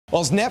Well,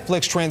 as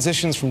Netflix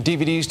transitions from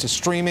DVDs to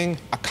streaming,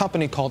 a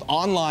company called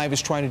OnLive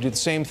is trying to do the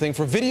same thing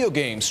for video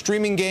games.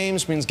 Streaming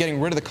games means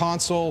getting rid of the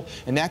console,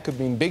 and that could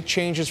mean big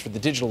changes for the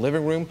digital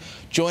living room.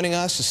 Joining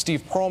us is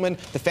Steve Perlman,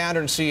 the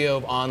founder and CEO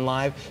of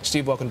OnLive.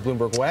 Steve, welcome to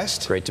Bloomberg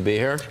West. Great to be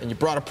here. And you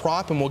brought a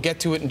prop, and we'll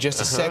get to it in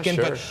just a second.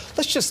 Sure. But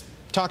let's just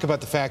talk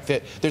about the fact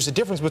that there's a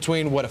difference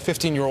between what a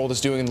 15-year-old is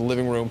doing in the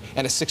living room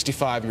and a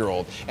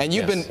 65-year-old. And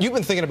you've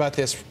been thinking about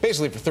this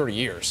basically for 30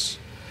 years.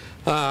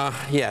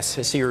 Yes,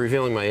 I see you're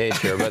revealing my age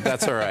here, but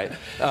that's all right.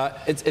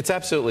 It's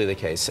absolutely the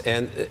case.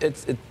 And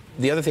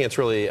the other thing that's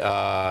really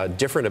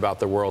different about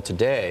the world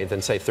today than,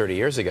 say, 30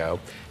 years ago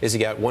is you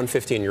got one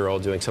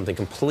 15-year-old doing something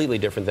completely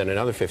different than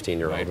another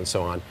 15-year-old, right, and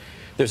so on.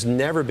 There's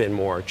never been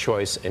more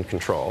choice and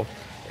control,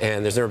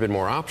 and there's never been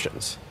more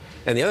options.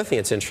 And the other thing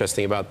that's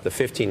interesting about the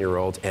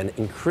 15-year-olds, and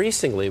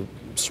increasingly,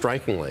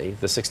 strikingly,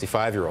 the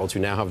 65-year-olds who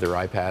now have their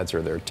iPads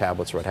or their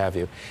tablets or what have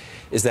you,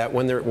 is that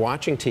when they're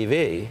watching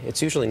TV,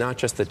 it's usually not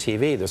just the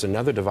TV. There's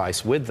another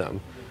device with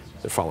them.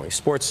 They're following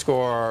sports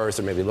scores,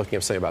 they're maybe looking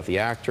up something about the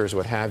actors,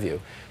 what have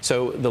you.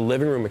 So the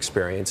living room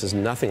experience is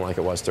nothing like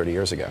it was 30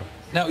 years ago.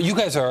 Now, you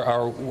guys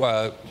are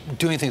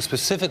doing things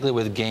specifically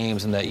with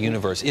games in that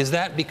universe. Is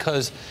that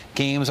because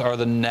games are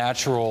the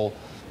natural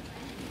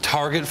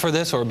target for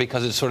this, or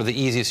because it's sort of the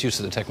easiest use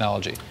of the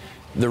technology?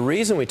 The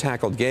reason we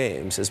tackled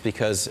games is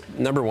because,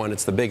 number one,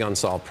 it's the big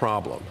unsolved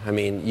problem. I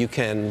mean, you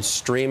can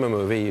stream a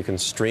movie, you can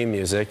stream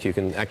music, you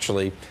can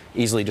actually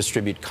easily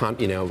distribute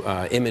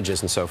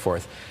images and so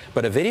forth.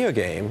 But a video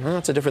game, well,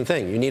 that's a different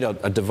thing. You need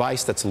a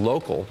device that's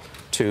local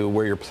to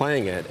where you're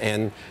playing it,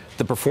 and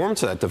the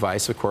performance of that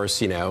device, of course,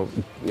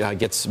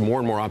 gets more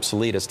and more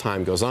obsolete as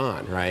time goes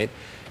on, right?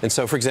 And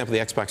so, for example, the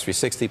Xbox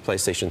 360,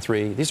 PlayStation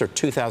 3, these are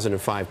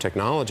 2005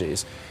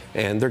 technologies,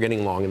 and they're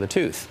getting long in the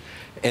tooth.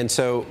 And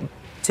so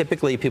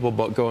typically, people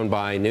go and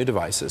buy new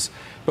devices.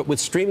 But with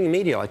streaming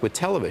media, like with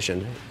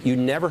television, you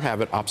never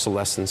have an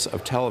obsolescence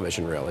of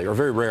television, really, or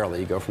very rarely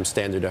you go from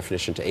standard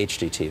definition to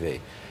HD TV.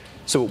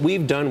 So what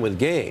we've done with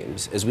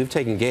games is we've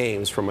taken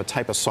games from a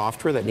type of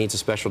software that needs a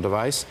special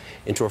device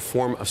into a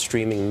form of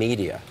streaming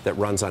media that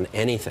runs on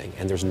anything,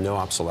 and there's no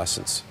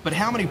obsolescence. But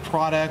how many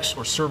products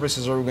or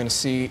services are we going to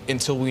see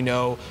until we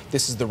know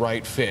this is the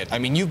right fit? I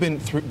mean, you've been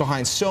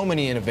behind so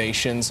many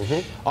innovations.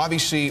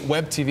 Obviously,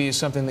 web TV is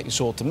something that you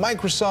sold to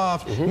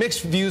Microsoft.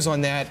 Mixed views on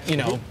that,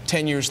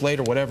 10 years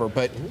later, whatever.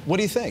 But what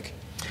do you think?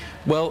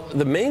 Well,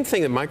 the main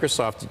thing that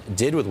Microsoft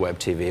did with Web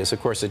TV is, of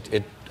course,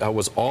 it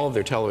was all of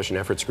their television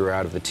efforts grew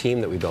out of the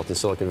team that we built in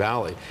Silicon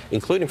Valley,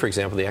 including, for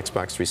example, the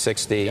Xbox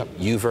 360,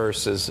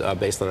 Uverse is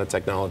based on that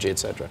technology,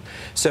 etc.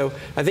 So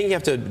I think you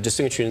have to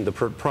distinguish between the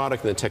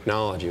product and the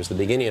technology. It was the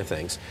beginning of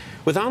things.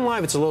 With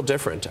OnLive, it's a little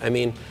different. I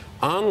mean,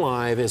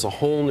 OnLive is a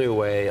whole new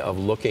way of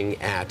looking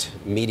at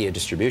media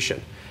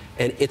distribution,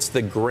 and it's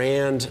the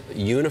grand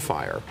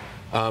unifier.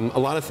 A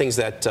lot of things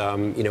that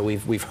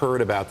we've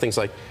heard about, things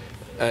like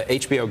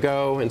HBO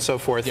Go and so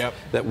forth,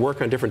 that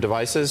work on different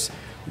devices.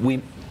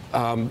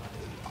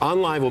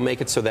 OnLive will make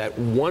it so that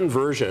one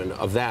version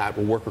of that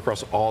will work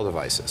across all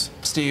devices.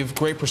 Steve,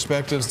 great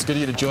perspectives. It's good of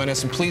you to join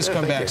us, and please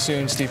come back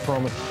soon, Steve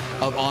Perlman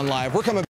of OnLive. We're coming